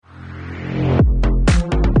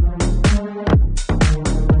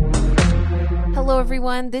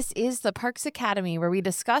everyone. This is the Parks Academy, where we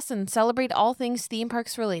discuss and celebrate all things theme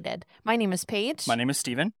parks related. My name is Paige. My name is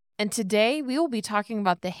Steven. And today we will be talking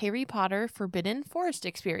about the Harry Potter Forbidden Forest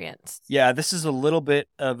experience. Yeah, this is a little bit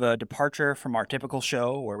of a departure from our typical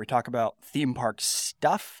show where we talk about theme park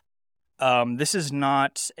stuff. This is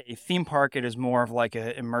not a theme park. It is more of like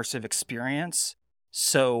an immersive experience.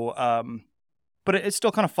 So, but it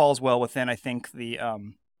still kind of falls well within, I think, the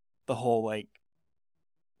whole like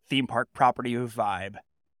theme park property vibe.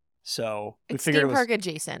 So we It's figured theme it was park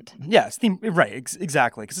adjacent. yes, right,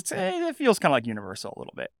 exactly, because it feels kind of like Universal a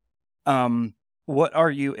little bit. What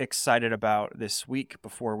are you excited about this week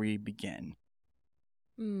before we begin?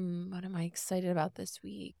 What am I excited about this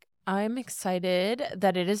week? I'm excited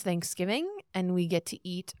that it is Thanksgiving and we get to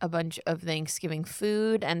eat a bunch of Thanksgiving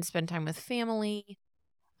food and spend time with family.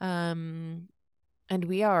 And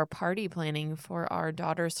we are party planning for our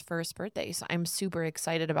daughter's first birthday. So I'm super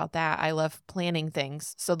excited about that. I love planning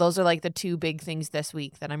things. So those are like the two big things this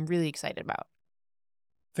week that I'm really excited about.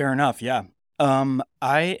 Fair enough, yeah.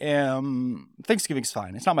 Thanksgiving's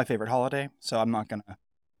fine. It's not my favorite holiday, so I'm not going to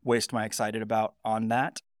waste my excited about on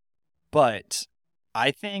that. But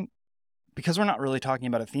I think because we're not really talking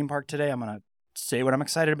about a theme park today, I'm going to say what I'm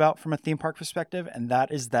excited about from a theme park perspective. And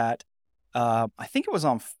that is that I think it was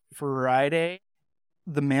on Friday,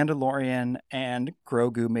 The Mandalorian and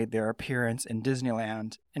Grogu made their appearance in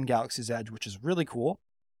Disneyland in Galaxy's Edge, which is really cool.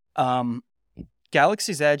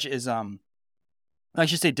 Galaxy's Edge is I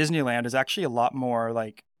should say Disneyland is actually a lot more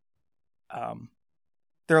like,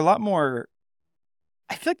 they're a lot more,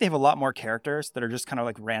 I feel like they have a lot more characters that are just kind of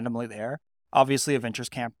like randomly there. Obviously, Avengers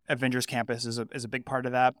Campus is a big part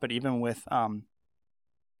of that, but even with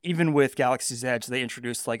Galaxy's Edge, they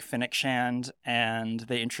introduced like Fennec Shand and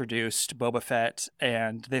they introduced Boba Fett,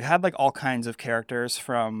 and they've had like all kinds of characters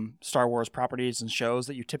from Star Wars properties and shows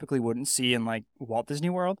that you typically wouldn't see in like Walt Disney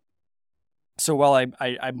World. So while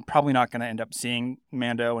I'm probably not going to end up seeing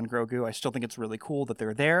Mando and Grogu, I still think it's really cool that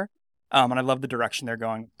they're there. And I love the direction they're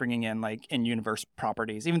going, bringing in like in-universe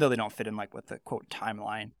properties, even though they don't fit in like with the quote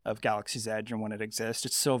timeline of Galaxy's Edge and when it exists.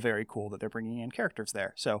 It's still very cool that they're bringing in characters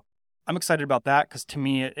there. So I'm excited about that because to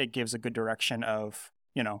me, it gives a good direction of,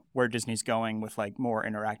 you know, where Disney's going with like more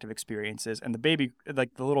interactive experiences. And the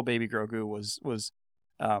little baby Grogu was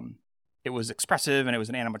it was expressive and it was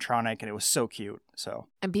an animatronic and it was so cute. So,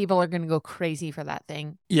 and people are going to go crazy for that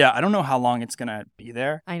thing. Yeah, I don't know how long it's going to be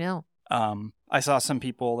there. I know. I saw some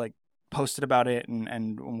people like posted about it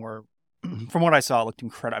and were, from what I saw, it looked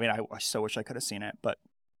incredible. I mean, I so wish I could have seen it, but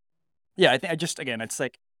yeah, it's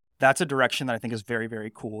like, that's a direction that I think is very,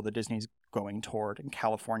 very cool that Disney's going toward in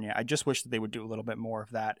California. I just wish that they would do a little bit more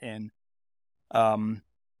of that in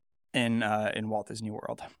Walt Disney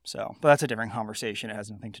World. So, but that's a different conversation. It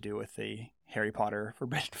has nothing to do with the Harry Potter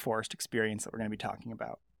Forbidden Forest experience that we're going to be talking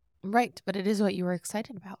about. Right, but it is what you were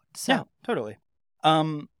excited about. So. Yeah, totally.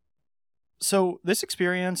 So this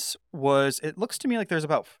experience it looks to me like there's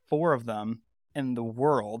about 4 of them in the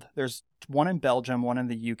world. There's 1 in Belgium, 1 in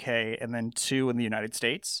the UK, and then 2 in the United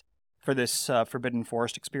States for this Forbidden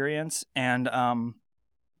Forest experience. And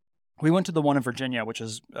we went to the one in Virginia, which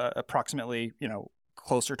is approximately,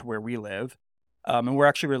 closer to where we live. And we're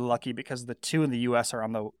actually really lucky because the 2 in the US are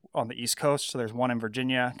on the East Coast. So there's 1 in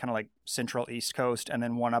Virginia, kind of like central East Coast, and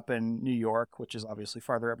then 1 up in New York, which is obviously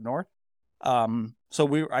farther up north.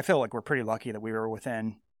 So I feel like we're pretty lucky that we were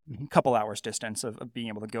within a couple hours distance of being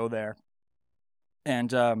able to go there. And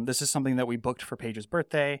this is something that we booked for Paige's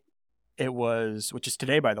birthday. Which is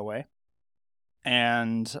today, by the way.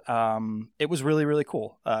 And it was really, really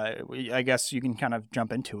cool. I guess you can kind of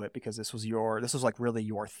jump into it because this was like really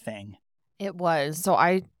your thing. It was. So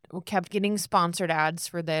I kept getting sponsored ads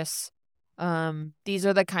for this. These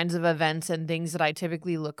are the kinds of events and things that I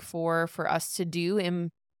typically look for us to do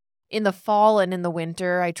in the fall and in the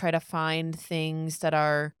winter. I try to find things that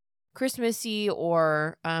are Christmassy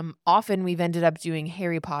or often we've ended up doing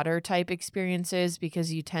Harry Potter type experiences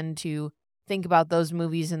because you tend to think about those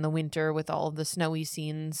movies in the winter with all of the snowy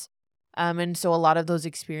scenes. And so a lot of those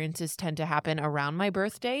experiences tend to happen around my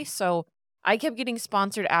birthday. So I kept getting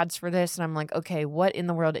sponsored ads for this and I'm like, okay, what in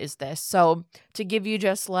the world is this? So to give you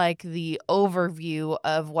just like the overview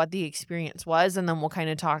of what the experience was, and then we'll kind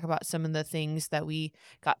of talk about some of the things that we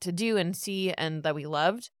got to do and see and that we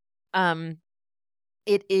loved.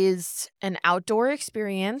 It is an outdoor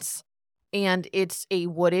experience and it's a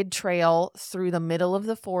wooded trail through the middle of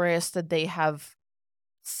the forest that they have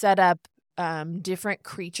set up different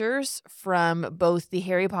creatures from both the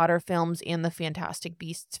Harry Potter films and the Fantastic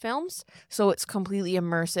Beasts films. So it's completely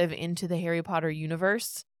immersive into the Harry Potter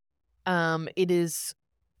universe. It is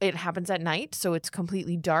it happens at night, so it's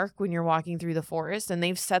completely dark when you're walking through the forest. And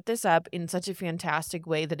they've set this up in such a fantastic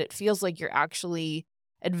way that it feels like you're actually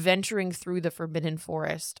adventuring through the Forbidden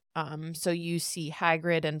Forest. So you see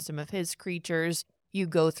Hagrid and some of his creatures. You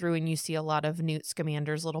go through and you see a lot of Newt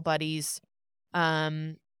Scamander's little buddies.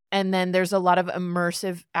 And then there's a lot of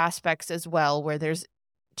immersive aspects as well, where there's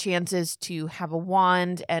chances to have a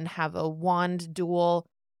wand and have a wand duel.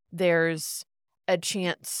 There's a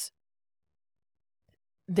chance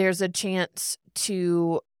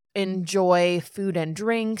to enjoy food and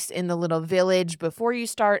drinks in the little village before you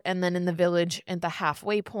start, and then in the village at the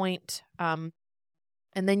halfway point. And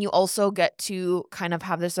then you also get to kind of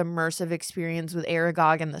have this immersive experience with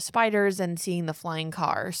Aragog and the spiders and seeing the flying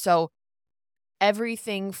car. So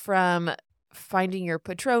everything from finding your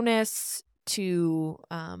Patronus to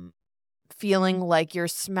feeling like you're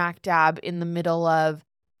smack dab in the middle of,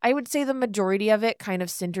 I would say the majority of it kind of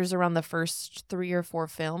centers around the first 3 or 4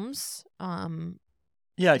 films.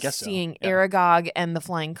 Yeah, I guess seeing so. Yeah. Aragog and the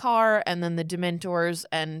flying car, and then the Dementors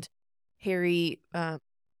and Harry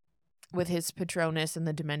with his Patronus and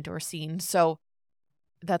the Dementor scene. So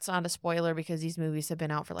that's not a spoiler because these movies have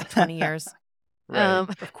been out for like 20 years.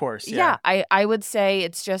 Right, of course. Yeah. I would say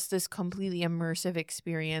it's just this completely immersive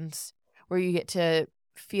experience where you get to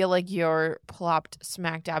feel like you're plopped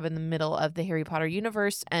smack dab in the middle of the Harry Potter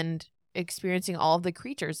universe and experiencing all of the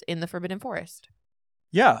creatures in the Forbidden Forest.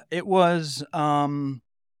 Yeah, it was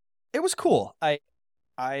cool. I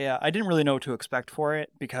didn't really know what to expect for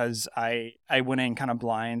it because I went in kind of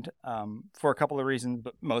blind for a couple of reasons,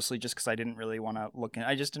 but mostly just because I just didn't really want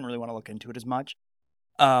to look into it as much.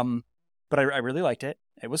 But I really liked it.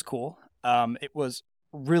 It was cool. It was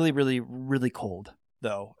really, really, really cold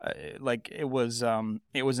though. It was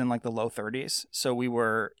in like the low 30s. So we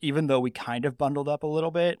were, even though we kind of bundled up a little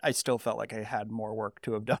bit, I still felt like I had more work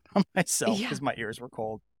to have done on myself because my ears were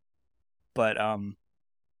cold. But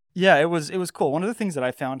yeah, it was cool. One of the things that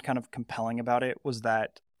I found kind of compelling about it was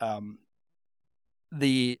that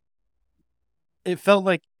it felt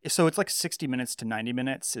like, so it's like 60 minutes to 90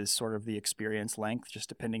 minutes is sort of the experience length, just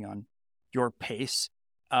depending on your pace.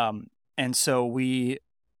 And so I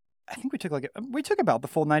think we took about the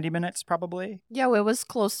full 90 minutes probably. Yeah, it was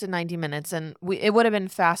close to 90 minutes, and it would have been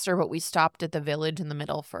faster, but we stopped at the village in the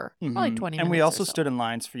middle for probably 20 minutes. And we also stood in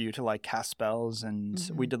lines for you to like cast spells, and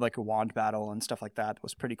we did like a wand battle and stuff like that. It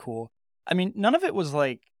was pretty cool. I mean, none of it was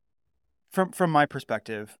like, from my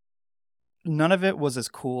perspective, none of it was as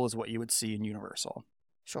cool as what you would see in Universal.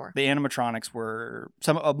 Sure. The animatronics were,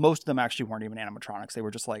 most of them actually weren't even animatronics. They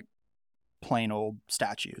were just like plain old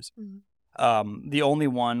statues. The only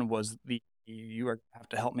one was you have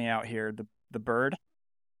to help me out here, the bird.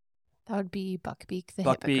 That would be Buckbeak the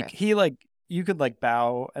Buckbeak. hippogriff. You could like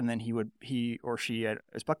bow, and then he or she,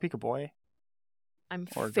 is Buckbeak a boy? I'm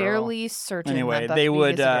fairly certain. Anyway, that they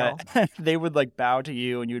would is a girl. they would like bow to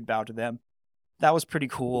you, and you would bow to them. That was pretty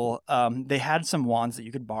cool. They had some wands that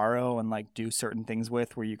you could borrow and like do certain things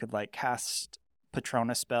with, where you could like cast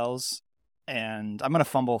Patronus spells. And I'm gonna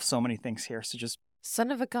fumble so many things here, so just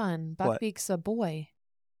son of a gun. Buckbeak's a boy.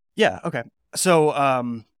 Yeah. Okay.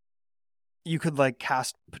 So you could like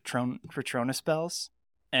cast Patronus spells,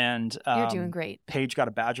 and You're doing great. Paige got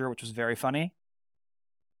a badger, which was very funny.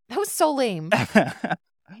 That was so lame. But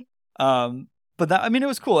that, I mean, it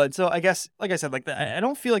was cool. And so I guess, like I said, like I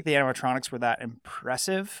don't feel like the animatronics were that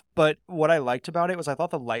impressive, but what I liked about it was I thought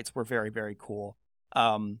the lights were very, very cool.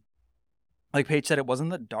 Like Paige said, it wasn't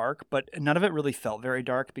that dark, but none of it really felt very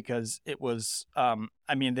dark because it was,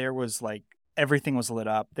 I mean, there was like, everything was lit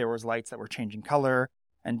up. There was lights that were changing color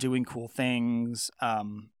and doing cool things.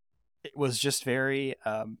 It was just very,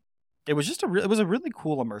 it was a really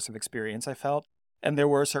cool immersive experience, I felt. And there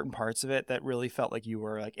were certain parts of it that really felt like you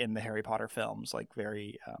were like in the Harry Potter films, like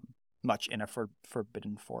very much in a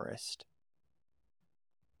forbidden forest.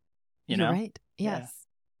 You know? You're right. Yes.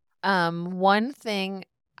 Yeah. One thing,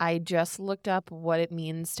 I just looked up what it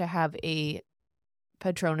means to have a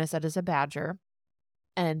Patronus that is a badger.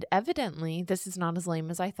 And evidently, this is not as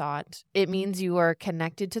lame as I thought. It means you are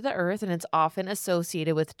connected to the earth, and it's often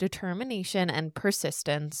associated with determination and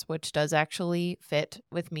persistence, which does actually fit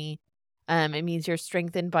with me. It means you're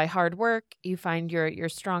strengthened by hard work. You find you're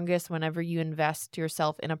strongest whenever you invest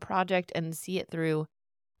yourself in a project and see it through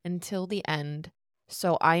until the end.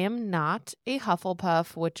 So I am not a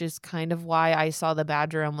Hufflepuff, which is kind of why I saw the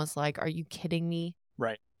badger and was like, are you kidding me?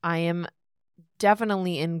 Right. I am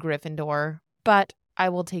definitely in Gryffindor, but I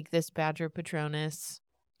will take this badger Patronus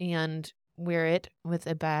and wear it with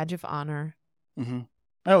a badge of honor. Mm-hmm.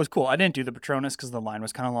 That was cool. I didn't do the Patronus because the line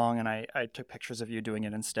was kind of long, and I took pictures of you doing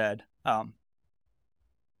it instead. Yeah.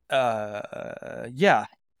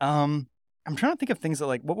 I'm trying to think of things that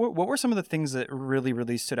like what were some of the things that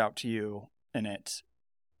really stood out to you in it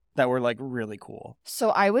that were like really cool? So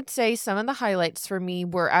I would say some of the highlights for me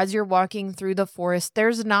were as you're walking through the forest,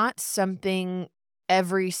 there's not something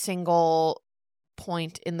every single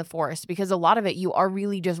point in the forest, because a lot of it you are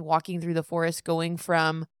really just walking through the forest going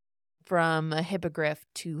from a hippogriff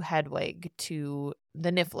to Hedwig to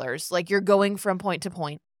the Nifflers. Like you're going from point to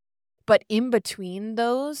point. But in between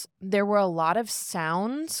those, there were a lot of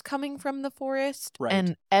sounds coming from the forest, Right,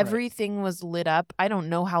 and everything was lit up. I don't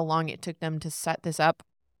know how long it took them to set this up,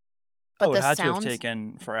 but it the had sounds, to have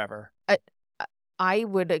taken forever. I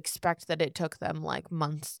would expect that it took them like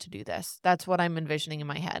months to do this. That's what I'm envisioning in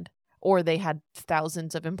my head. Or they had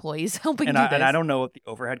thousands of employees helping do this. And I don't know what the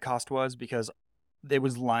overhead cost was because it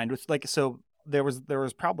was lined with like so. There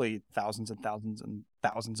was probably thousands and thousands and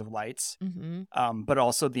thousands of lights, but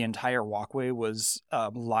also the entire walkway was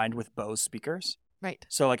lined with Bose speakers. Right.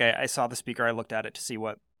 So like I saw the speaker, I looked at it to see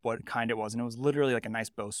what kind it was, and it was literally like a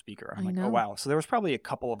nice Bose speaker. I'm like, oh wow! So there was probably a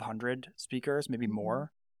couple of hundred speakers, maybe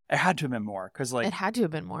more. It had to have been more because like it had to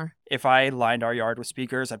have been more. If I lined our yard with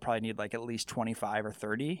speakers, I'd probably need like at least 25 or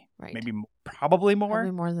 30, right? Maybe probably more.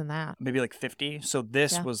 Probably more than that. Maybe like 50. So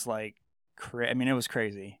this was like. I mean, it was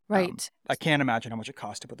crazy. Right. I can't imagine how much it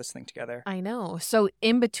cost to put this thing together. I know. So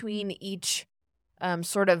in between each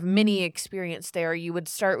sort of mini experience there, you would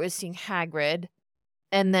start with seeing Hagrid,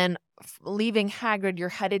 and then leaving Hagrid, you're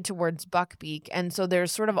headed towards Buckbeak. And so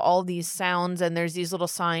there's sort of all these sounds, and there's these little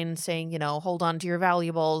signs saying, hold on to your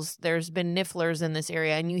valuables. There's been Nifflers in this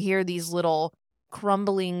area. And you hear these little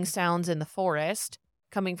crumbling sounds in the forest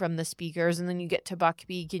coming from the speakers, and then you get to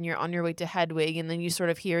Buckbeak and you're on your way to Hedwig, and then you sort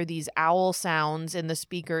of hear these owl sounds in the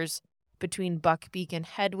speakers between Buckbeak and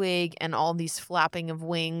Hedwig, and all these flapping of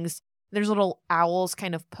wings. There's little owls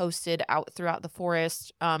kind of posted out throughout the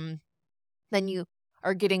forest. Then you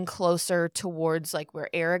are getting closer towards like where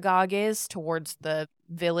Aragog is, towards the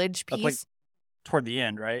village piece. Like toward the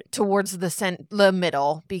end, right? Towards the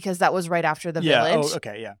middle, because that was right after the village. Oh,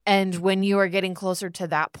 okay, yeah. And when you are getting closer to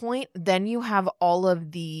that point, then you have all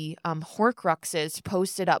of the Horcruxes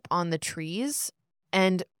posted up on the trees,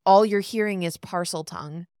 and all you're hearing is parcel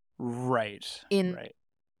tongue. Right. Right.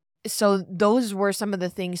 So those were some of the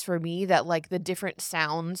things for me that like the different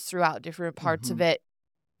sounds throughout different parts of it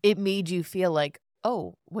made you feel like,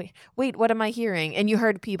 oh, wait, what am I hearing? And you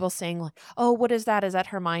heard people saying like, oh, what is that? Is that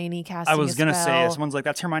Hermione casting a spell? I was going to say, someone's like,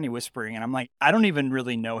 that's Hermione whispering. And I'm like, I don't even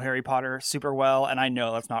really know Harry Potter super well. And I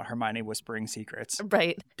know that's not Hermione whispering secrets.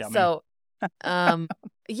 Right. Dummy. So,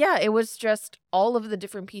 yeah, it was just all of the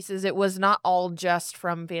different pieces. It was not all just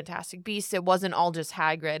from Fantastic Beasts. It wasn't all just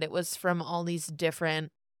Hagrid. It was from all these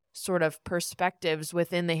different sort of perspectives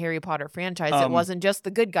within the Harry Potter franchise. It wasn't just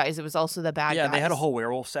the good guys. It was also the bad guys. Yeah, they had a whole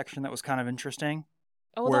werewolf section that was kind of interesting.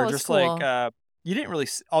 Oh, where that was just cool. like you didn't really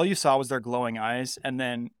all you saw was their glowing eyes, and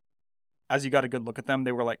then as you got a good look at them,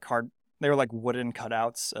 they were like wooden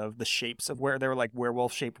cutouts of the shapes of where they were like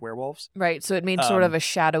werewolf shaped werewolves. Right, so it made sort of a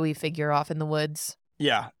shadowy figure off in the woods.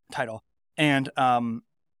 Yeah, title. And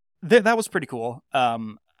that was pretty cool.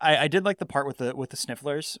 I did like the part with the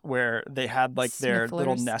Snifflers where they had like their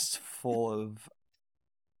little nests full of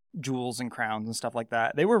jewels and crowns and stuff like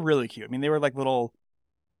that. They were really cute. I mean, they were like little,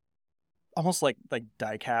 almost like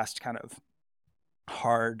die cast kind of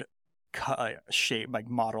hard shape, like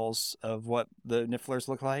models of what the Nifflers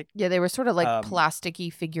look like. Yeah, they were sort of like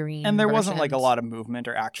plasticky figurine and there versions. wasn't like a lot of movement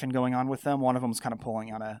or action going on with them. One of them was kind of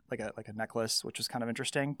pulling on a necklace, which was kind of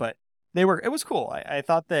interesting, but it was cool. I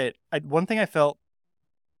thought that one thing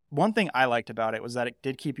I liked about it was that it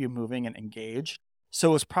did keep you moving and engaged. So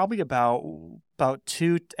it was probably about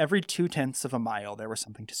every 2/10 of a mile there was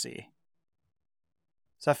something to see.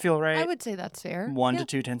 Does that feel right? I would say that's fair. 1 to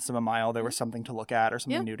 2/10 of a mile, there was something to look at or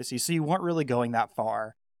something new to see. So you weren't really going that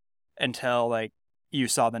far until like you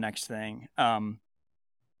saw the next thing. I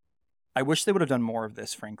wish they would have done more of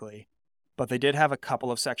this, frankly, but they did have a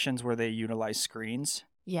couple of sections where they utilized screens.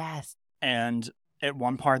 Yes. And at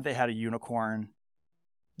one part they had a unicorn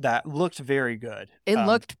that looked very good. It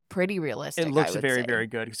looked pretty realistic. It looked very, very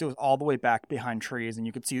good because it was all the way back behind trees, and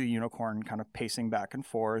you could see the unicorn kind of pacing back and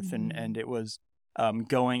forth, and it was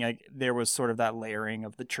going. Like, there was sort of that layering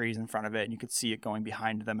of the trees in front of it, and you could see it going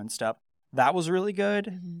behind them and stuff. That was really good,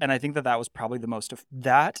 and I think that was probably the most of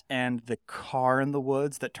that, and the car in the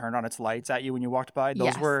woods that turned on its lights at you when you walked by.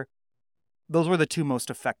 Those were the two most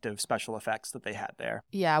effective special effects that they had there.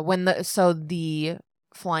 Yeah, the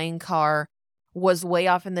flying car was way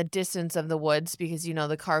off in the distance of the woods because,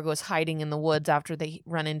 the car goes hiding in the woods after they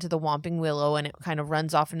run into the Whomping Willow, and it kind of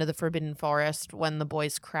runs off into the Forbidden Forest when the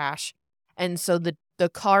boys crash. And so the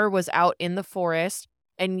car was out in the forest,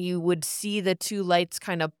 and you would see the two lights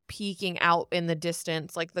kind of peeking out in the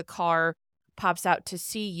distance, like the car pops out to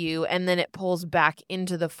see you, and then it pulls back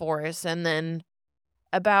into the forest, and then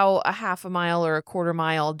about a half a mile or a quarter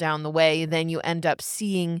mile down the way, then you end up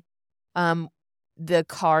seeing the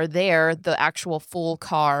car there, the actual full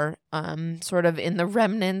car, sort of in the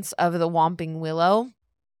remnants of the Whomping Willow.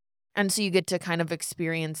 And so you get to kind of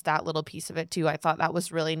experience that little piece of it too. I thought that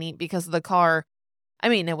was really neat because the car, I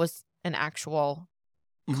mean, it was an actual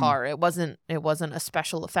car. It wasn't a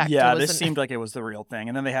special effect. Yeah, this seemed like it was the real thing.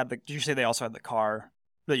 And then they had did you say they also had the car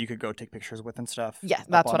that you could go take pictures with and stuff? Yeah,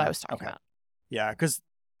 that's what I was talking about. Yeah, because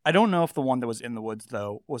I don't know if the one that was in the woods,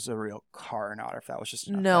 though, was a real car or not, or if that was just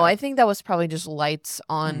an No, effect. I think that was probably just lights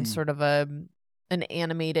on sort of an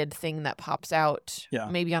animated thing that pops out,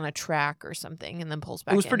 maybe on a track or something, and then pulls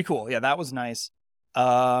back in. It was pretty cool. Yeah, that was nice.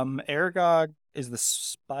 Aragog is the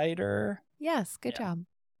spider. Yes, good job.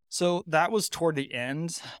 So that was toward the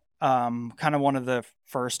end, kind of one of the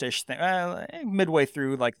first-ish thing, midway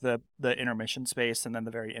through like the intermission space, and then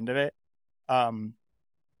the very end of it.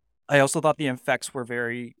 I also thought the effects were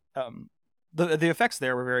very the effects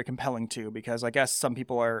there were very compelling too, because I guess some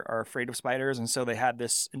people are afraid of spiders, and so they had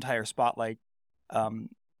this entire spotlight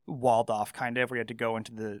walled off, kind of, where you had to go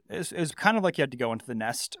into it was kind of like you had to go into the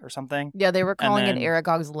nest or something. Yeah, they were calling it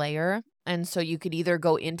Aragog's lair, and so you could either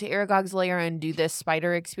go into Aragog's lair and do this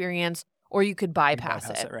spider experience, or you could bypass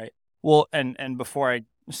it. Right. Well, and before I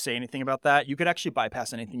say anything about that, you could actually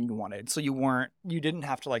bypass anything you wanted, so you didn't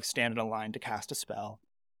have to like stand in a line to cast a spell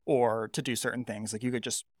or to do certain things. Like you could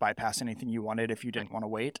just bypass anything you wanted if you didn't want to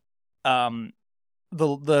wait.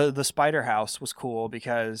 The spider house was cool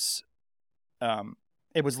because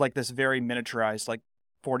it was like this very miniaturized, like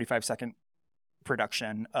 45-second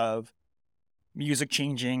production of music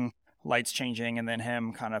changing, lights changing, and then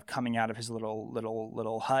him kind of coming out of his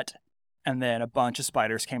little hut, and then a bunch of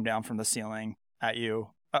spiders came down from the ceiling at you.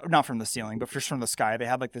 Not from the ceiling, but just from the sky. They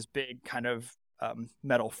had like this big kind of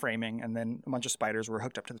metal framing, and then a bunch of spiders were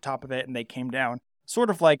hooked up to the top of it, and they came down sort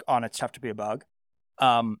of like on It's Tough to Be a Bug,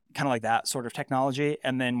 kind of like that sort of technology.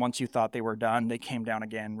 And then once you thought they were done, they came down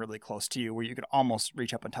again really close to you, where you could almost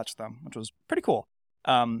reach up and touch them, which was pretty cool.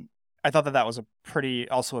 I thought that was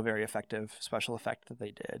also a very effective special effect that they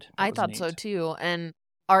did. I thought so too. And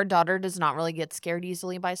our daughter does not really get scared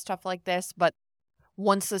easily by stuff like this, but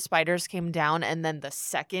once the spiders came down, and then the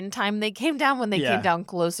second time they came down, when they came down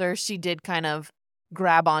closer, she did kind of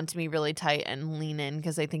grab onto me really tight and lean in,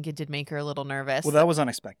 because I think it did make her a little nervous. Well, that was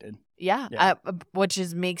unexpected. Yeah. Which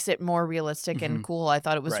makes it more realistic and cool. I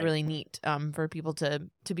thought it was really neat for people to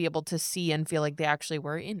be able to see and feel like they actually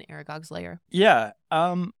were in Aragog's lair. Yeah.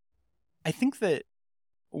 I think that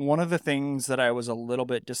one of the things that I was a little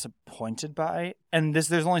bit disappointed by, and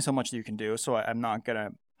there's only so much that you can do, so I'm not going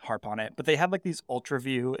to harp on it, but they had like these ultra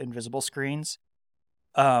view invisible screens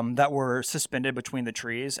that were suspended between the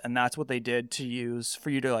trees, and that's what they did to use for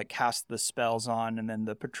you to like cast the spells on, and then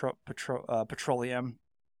the petroleum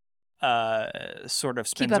sort of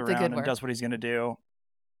spins around and does what he's going to do.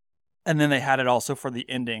 And then they had it also for the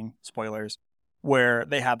ending, spoilers, where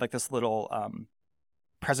they had like this little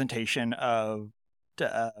presentation of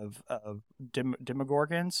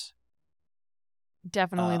Demogorgons.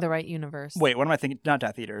 Definitely the right universe. Wait, what am I thinking? Not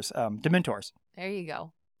Death Eaters. Dementors. There you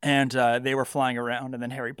go. And they were flying around, and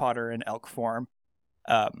then Harry Potter in elk form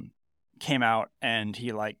came out, and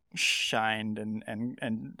he like shined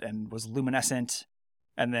and was luminescent,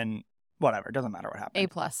 and then whatever, it doesn't matter what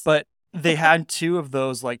happened. A+. But they had two of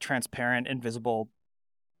those like transparent, invisible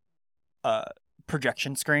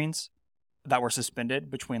projection screens that were suspended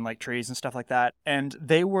between like trees and stuff like that, and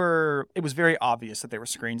it was very obvious that there were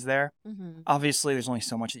screens there. Obviously there's only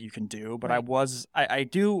so much that you can do, but right.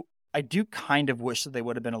 I do kind of wish that they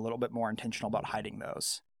would have been a little bit more intentional about hiding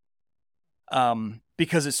those,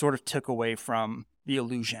 because it sort of took away from the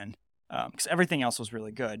illusion, because everything else was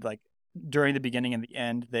really good. Like during the beginning and the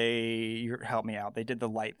end, help me out, they did the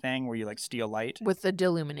light thing where you like steal light with the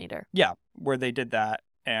deluminator. Yeah, where they did that,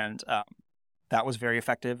 and that was very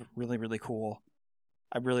effective, really, really cool.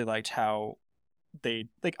 I really liked how they,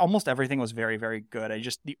 like, almost everything was very, very good.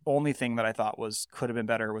 The only thing that I thought could have been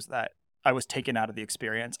better was that I was taken out of the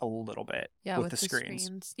experience a little bit with the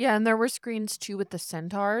screens. Yeah, and there were screens too with the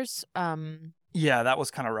centaurs. Yeah, that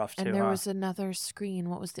was kind of rough too. And there was another screen.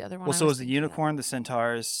 What was the other one? Well, so it was the unicorn, the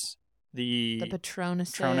centaurs, the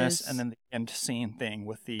Patronus, and then the end scene thing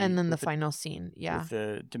and then the final scene, with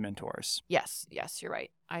the Dementors. Yes, you're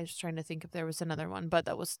right. I was trying to think if there was another one, but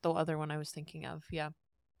that was the other one I was thinking of. Yeah.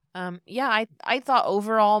 I thought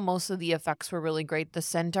overall most of the effects were really great. The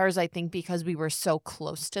centaurs, I think because we were so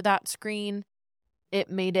close to that screen, it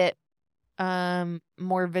made it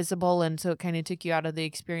more visible, and so it kind of took you out of the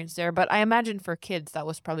experience there. But I imagine for kids that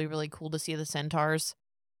was probably really cool to see the centaurs.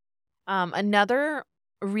 Another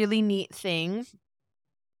really neat thing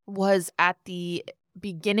was at the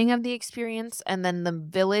beginning of the experience and then the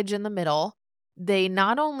village in the middle. They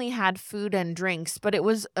not only had food and drinks, but it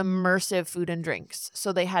was immersive food and drinks.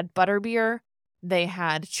 So they had butterbeer, they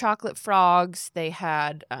had chocolate frogs, they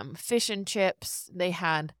had fish and chips, they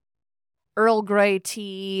had Earl Grey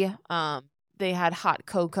tea, they had hot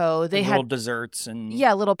cocoa, they had little desserts and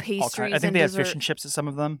little all pastries. I think and they had dessert. fish and chips at some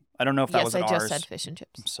of them. I don't know if that was at I ours. just said fish and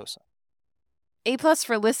chips. I'm so sorry. A+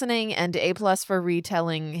 for listening and A+ for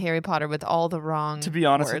retelling Harry Potter with all the wrong To be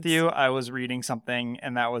honest words. with you, I was reading something,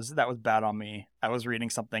 and that was bad on me. I was reading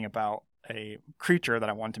something about a creature that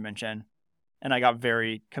I wanted to mention, and I got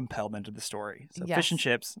very compelled into the story. So Yes. fish and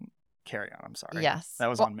chips, carry on. I'm sorry. Yes. That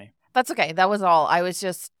was on me. That's okay. That was all. I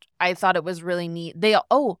thought it was really neat.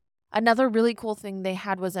 Another really cool thing they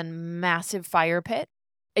had was a massive fire pit,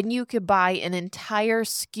 and you could buy an entire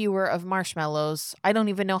skewer of marshmallows. I don't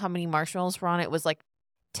even know how many marshmallows were on it. It was like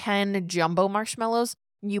 10 jumbo marshmallows.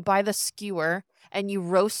 You buy the skewer and you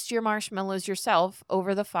roast your marshmallows yourself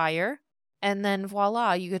over the fire. And then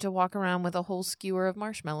voila, you get to walk around with a whole skewer of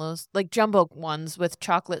marshmallows, like jumbo ones with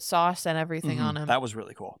chocolate sauce and everything on them. That was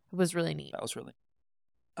really cool. It was really neat. That was really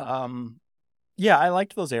yeah, I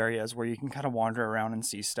liked those areas where you can kind of wander around and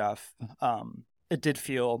see stuff.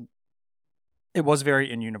 It was very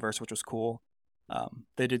in-universe, which was cool.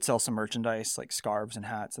 They did sell some merchandise like scarves and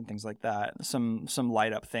hats and things like that. Some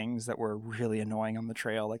light up things that were really annoying on the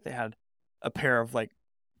trail. Like they had a pair of like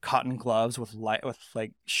cotton gloves with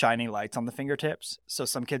like shiny lights on the fingertips. So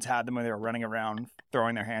some kids had them when they were running around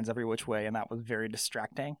throwing their hands every which way, and that was very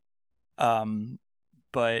distracting.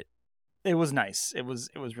 But it was nice. It was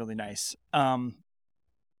really nice. I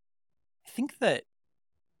think that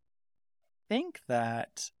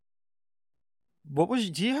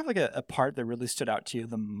do you have like a part that really stood out to you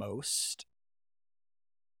the most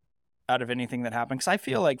out of anything that happened? Because I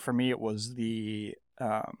feel like for me it was the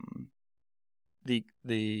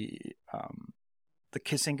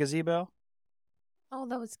kissing gazebo. Oh,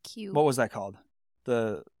 that was cute. What was that called?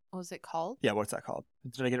 What was it called? Yeah, what's that called?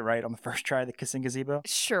 Did I get it right on the first try? The kissing gazebo?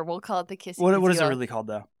 Sure, we'll call it the kissing gazebo. What is it really called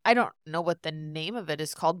though? I don't know what the name of it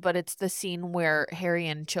is called, but it's the scene where Harry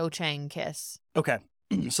and Cho Chang kiss. Okay.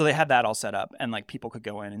 So they had that all set up, and like people could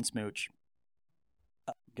go in and smooch,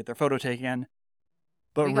 get their photo taken.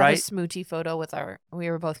 But we got a smoochy photo we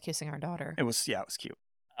were both kissing our daughter. It was cute.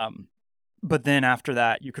 But then after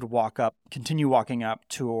that, you could continue walking up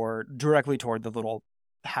directly toward the little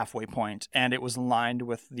halfway point, and it was lined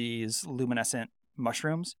with these luminescent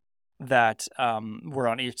mushrooms that were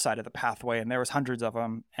on each side of the pathway, and there was hundreds of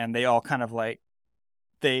them, and they all kind of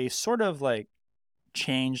sort of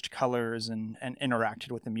changed colors and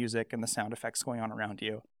interacted with the music and the sound effects going on around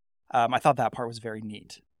you. I thought that part was very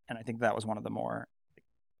neat, and I think that was one of the more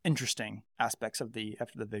interesting aspects of the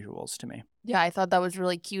visuals to me. Yeah, I thought that was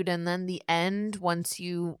really cute. And then the end, once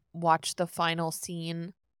you watch the final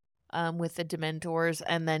scene with the Dementors,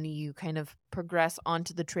 and then you kind of progress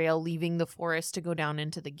onto the trail, leaving the forest to go down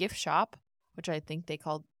into the gift shop, which I think did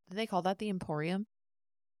they call that the Emporium?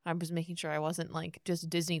 I was making sure I wasn't just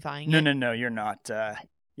Disney-fying it. No, you're not.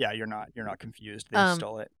 You're not confused. They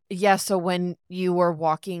stole it. Yeah, so when you were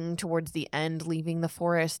walking towards the end, leaving the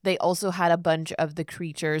forest, they also had a bunch of the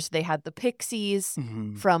creatures. They had the pixies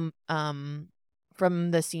from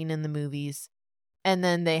the scene in the movies. And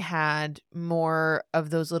then they had more of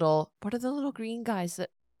those what are the little green guys that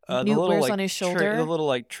Newt wears on his shoulder? The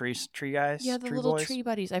little tree guys? Yeah, the tree little boys? tree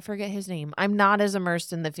buddies. I forget his name. I'm not as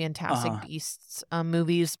immersed in the Fantastic Beasts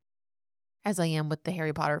movies as I am with the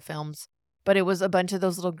Harry Potter films. But it was a bunch of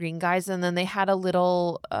those little green guys. And then they had a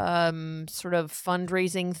little sort of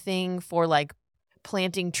fundraising thing for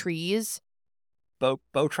planting trees.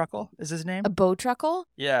 Bowtruckle is his name? A bowtruckle?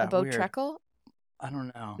 Yeah. A bowtruckle? I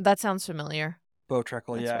don't know. That sounds familiar.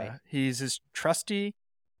 Bowtruckle, That's yeah. right. He's his trusty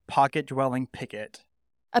pocket-dwelling picket.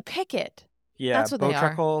 A picket? Yeah, that's what they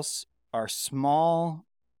are. Bowtruckles are small,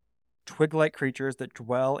 twig-like creatures that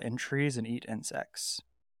dwell in trees and eat insects.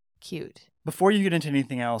 Cute. Before you get into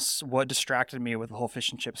anything else, what distracted me with the whole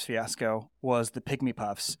fish and chips fiasco was the pigmy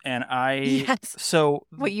puffs. And so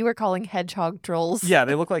what you were calling hedgehog trolls. Yeah,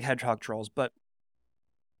 they look like hedgehog trolls, but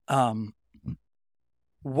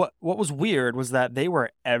what was weird was that they were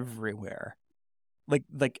everywhere.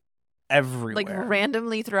 Like everywhere.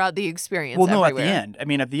 Randomly throughout the experience. Well, no, everywhere. at the end. I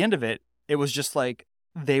mean, at the end of it was just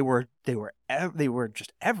they were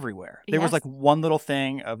just everywhere. There was one little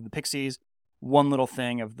thing of the pixies, one little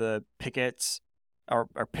thing of the pickets, or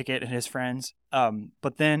Pickett and his friends.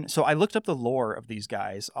 But then, so I looked up the lore of these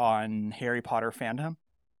guys on Harry Potter fandom,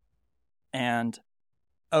 and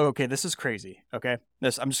okay, this is crazy. Okay,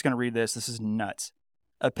 I'm just gonna read this. This is nuts.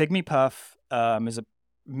 A pygmy puff is a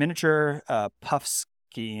miniature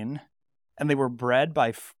puffskein, and they were bred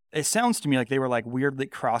by. It sounds to me like they were like weirdly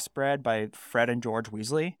crossbred by Fred and George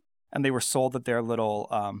Weasley, and they were sold at their little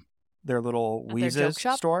Weez's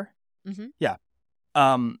store. Mm-hmm. Yeah.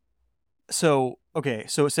 So it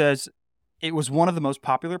says it was one of the most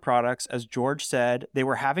popular products. As George said, they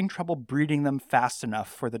were having trouble breeding them fast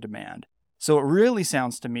enough for the demand. So it really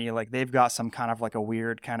sounds to me like they've got some kind of like a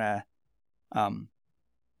weird kind of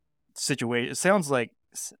situation. It sounds like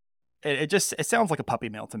it sounds like a puppy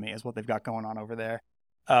mill to me is what they've got going on over there.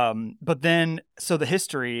 But then so the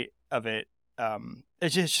history of it,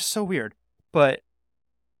 it's just so weird. But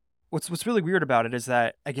what's really weird about it is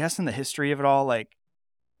that I guess in the history of it all, like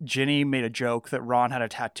Ginny made a joke that Ron had a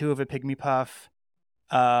tattoo of a pygmy puff.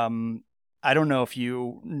 I don't know if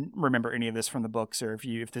you remember any of this from the books or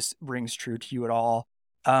if this rings true to you at all.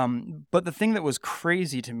 But the thing that was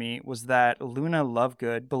crazy to me was that Luna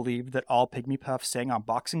Lovegood believed that all pygmy puffs sang on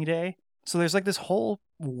Boxing Day. So there's like this whole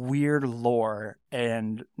weird lore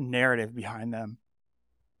and narrative behind them.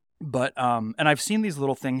 But and I've seen these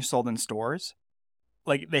little things sold in stores.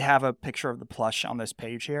 Like they have a picture of the plush on this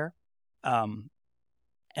page here. And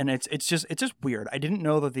it's just weird. I didn't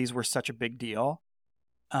know that these were such a big deal.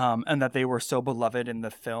 And that they were so beloved in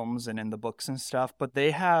the films and in the books and stuff. But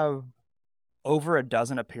they have over a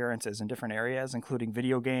dozen appearances in different areas, including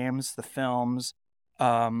video games, the films,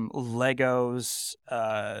 Legos,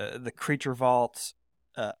 the Creature Vault.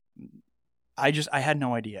 I had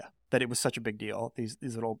no idea that it was such a big deal, these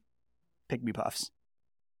little pygmy puffs.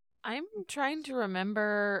 I'm trying to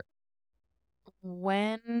remember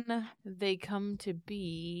when they come to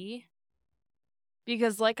be.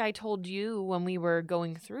 Because like I told you when we were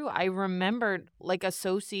going through, I remembered like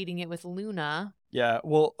associating it with Luna. Yeah,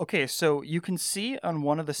 well, okay, so you can see on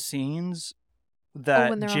one of the scenes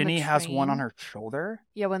that Ginny has one on her shoulder.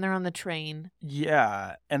 Yeah, when they're on the train.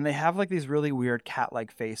 Yeah, and they have like these really weird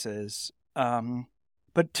cat-like faces.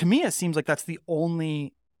 But to me it seems like that's the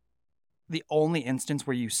only instance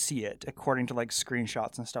where you see it, according to like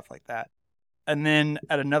screenshots and stuff like that. And then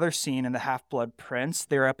at another scene in the Half-Blood Prince,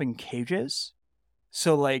 they're up in cages.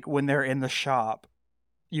 So, like, when they're in the shop,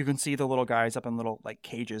 you can see the little guys up in little, like,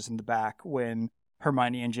 cages in the back when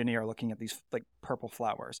Hermione and Ginny are looking at these, like, purple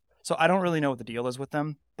flowers. So I don't really know what the deal is with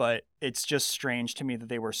them, but it's just strange to me that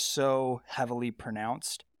they were so heavily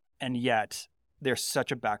pronounced, and yet they're such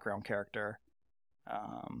a background character.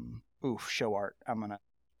 Show art. I'm going to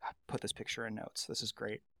put this picture in notes. This is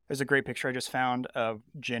great. There's a great picture I just found of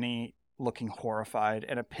Ginny looking horrified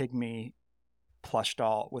and a pygmy plush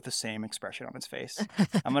doll with the same expression on its face.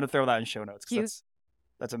 I'm going to throw that in show notes because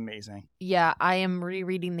that's amazing. Yeah, I am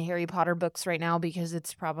rereading the Harry Potter books right now because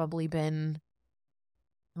it's probably been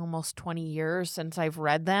almost 20 years since I've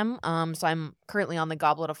read them. So I'm currently on the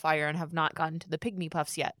Goblet of Fire and have not gotten to the Pygmy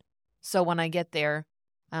Puffs yet. So when I get there,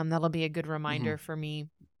 that'll be a good reminder for me.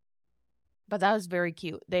 But that was very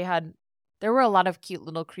cute. There were a lot of cute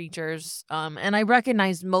little creatures, and I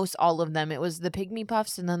recognized most all of them. It was the Pygmy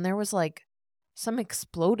Puffs, and then there was like some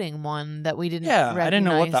exploding one that we didn't recognize. I didn't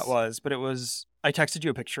know what that was, but it was. I texted you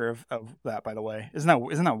a picture of that, by the way. Isn't that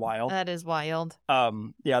wild? That is wild.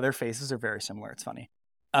 Yeah, their faces are very similar. It's funny.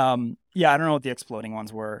 Yeah, I don't know what the exploding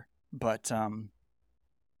ones were, but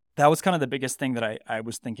that was kind of the biggest thing that I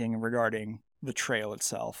was thinking regarding the trail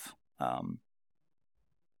itself.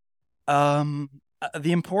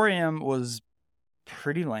 The Emporium was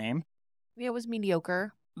pretty lame. Yeah, it was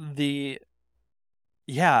mediocre. The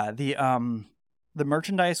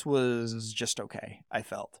merchandise was just okay, I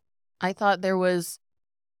felt. I thought there was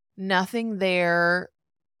nothing there.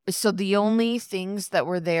 So the only things that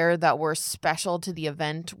were there that were special to the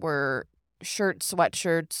event were shirts,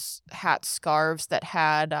 sweatshirts, hats, scarves that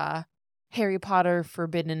had Harry Potter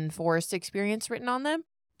Forbidden Forest experience written on them.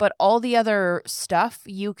 But all the other stuff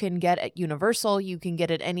you can get at Universal. You can get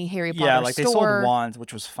at any Harry Potter store. Yeah, like they sold wands,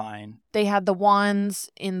 which was fine. They had the wands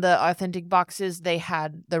in the authentic boxes. They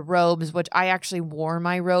had the robes, which I actually wore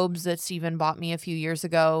my robes that Steven bought me a few years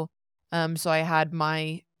ago. So I had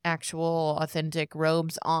my actual authentic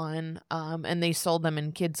robes on. And they sold them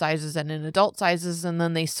in kid sizes and in adult sizes. And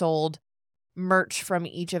then they sold merch from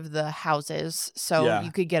each of the houses. So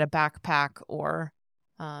you could get a backpack or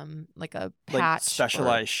like a patch, like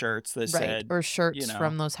specialized shirts that said, or shirts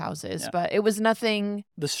from those houses. But it was nothing.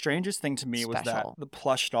 The strangest thing to me special. was that the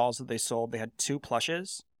plush dolls that they sold, they had two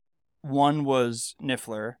plushes. One was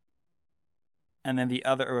Niffler, and then the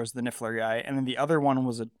other was the Niffler guy, and then the other one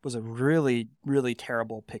was a really, really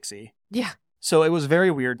terrible pixie. Yeah. So it was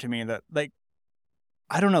very weird to me that, like,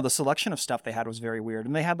 I don't know, the selection of stuff they had was very weird.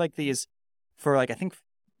 And they had like these for like, I think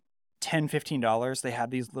 $10, $15, they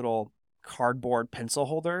had these little cardboard pencil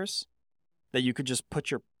holders that you could just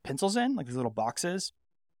put your pencils in, like these little boxes.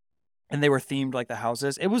 And they were themed like the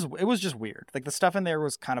houses. It was just weird. Like the stuff in there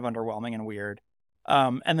was kind of underwhelming and weird.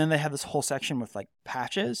 And then they had this whole section with like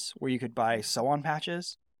patches where you could buy sew-on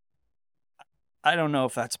patches. I don't know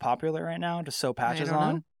if that's popular right now to sew patches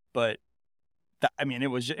on, but I mean, it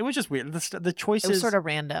was just weird. The choices, it was sort of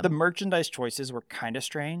random. The merchandise choices were kind of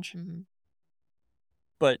strange,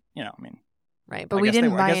 but I mean, right. But we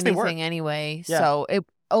didn't buy anything anyway. Yeah. So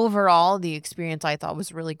overall, the experience I thought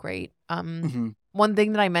was really great. One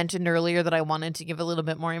thing that I mentioned earlier that I wanted to give a little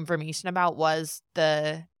bit more information about was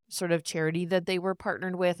the sort of charity that they were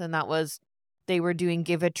partnered with, and that was they were doing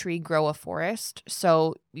Give a Tree, Grow a Forest.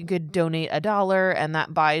 So you could donate $1, and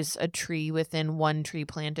that buys a tree within One Tree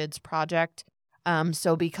Planted's project.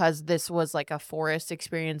 So because this was like a forest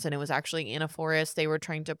experience and it was actually in a forest, they were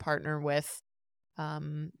trying to partner with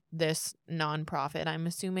this nonprofit, I'm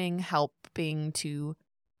assuming, helping to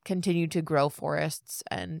continue to grow forests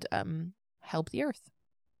and help the earth.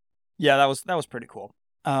 Yeah, that was pretty cool.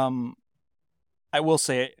 I will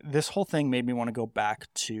say this whole thing made me want to go back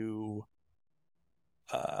to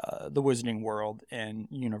the Wizarding World and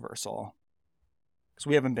Universal, because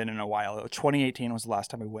we haven't been in a while. 2018 was the last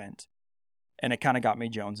time we went, and it kind of got me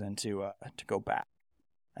jonesing to go back.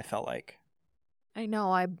 I felt like I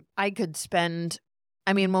know I could spend.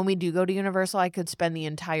 I mean, when we do go to Universal, I could spend the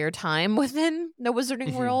entire time within the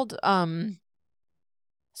Wizarding World.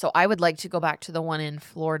 So I would like to go back to the one in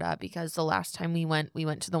Florida, because the last time we went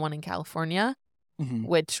to the one in California,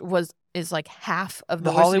 which is like half of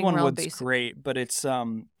the Hollywood Wizarding World. Wood's great, but it's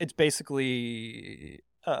basically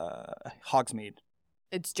Hogsmeade.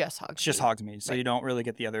 It's just Hogsmeade. It's just Hogsmeade, so you don't really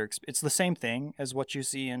get the other. It's the same thing as what you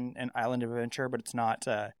see in Island of Adventure, but it's not.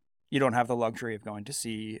 You don't have the luxury of going to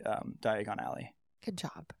see Diagon Alley. Good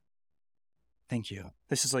job. Thank you.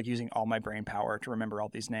 This is like using all my brain power to remember all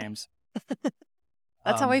these names.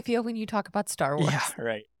 That's how I feel when you talk about Star Wars. Yeah,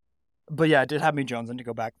 right. But yeah, it did have me jonesing to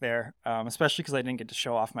go back there, especially because I didn't get to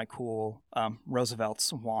show off my cool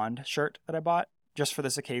Roosevelt's wand shirt that I bought just for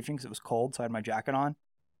this occasion because it was cold, so I had my jacket on.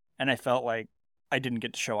 And I felt like I didn't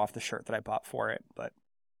get to show off the shirt that I bought for it, but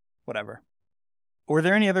whatever. Were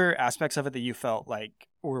there any other aspects of it that you felt like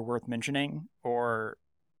were worth mentioning? Or,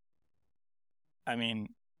 I mean...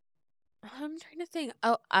 I'm trying to think.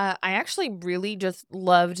 Oh, I actually really just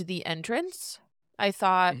loved the entrance. I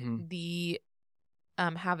thought the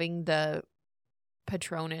having the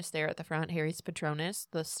Patronus there at the front, Harry's Patronus,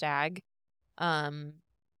 the stag, and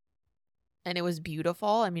it was beautiful.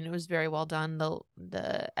 I mean, it was very well done.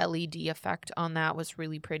 The LED effect on that was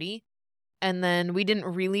really pretty. And then we didn't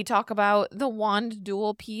really talk about the wand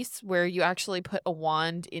dual piece where you actually put a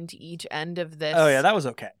wand into each end of this. Oh yeah, that was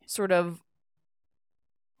okay. Sort of.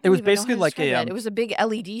 It was basically like it was a big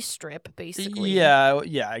LED strip, basically.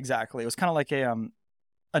 Yeah, exactly. It was kind of like a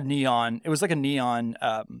neon. It was like a neon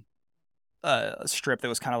strip that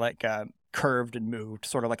was kind of like curved and moved,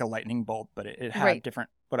 sort of like a lightning bolt, but it had different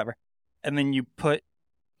whatever. And then you put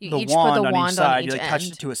the wand on each side. You like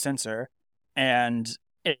touched it to a sensor, and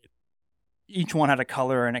each one had a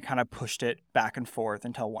color, and it kind of pushed it back and forth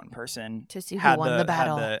until one person to see who won the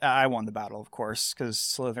battle. I won the battle, of course, because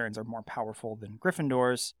Slytherins are more powerful than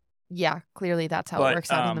Gryffindors. Yeah, clearly that's how it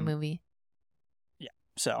works out in the movie. Yeah,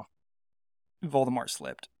 so Voldemort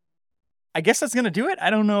slipped. I guess that's gonna do it. I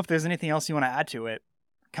don't know if there's anything else you want to add to it.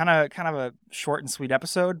 Kind of a short and sweet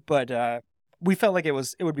episode, but we felt like it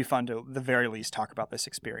would be fun to, at the very least, talk about this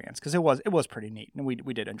experience because it was pretty neat, and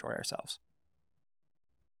we did enjoy ourselves.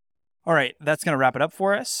 All right, that's going to wrap it up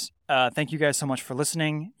for us. Thank you guys so much for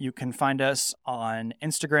listening. You can find us on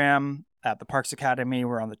Instagram at the Parks Academy.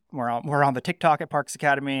 We're on the TikTok at Parks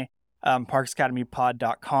Academy,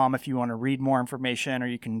 parksacademypod.com if you want to read more information, or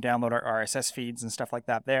you can download our RSS feeds and stuff like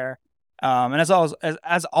that there. And as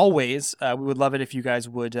always, we would love it if you guys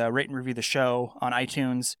would rate and review the show on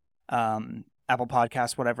iTunes, Apple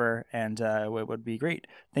Podcasts, whatever, and it would be great.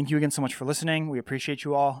 Thank you again so much for listening. We appreciate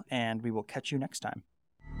you all, and we will catch you next time.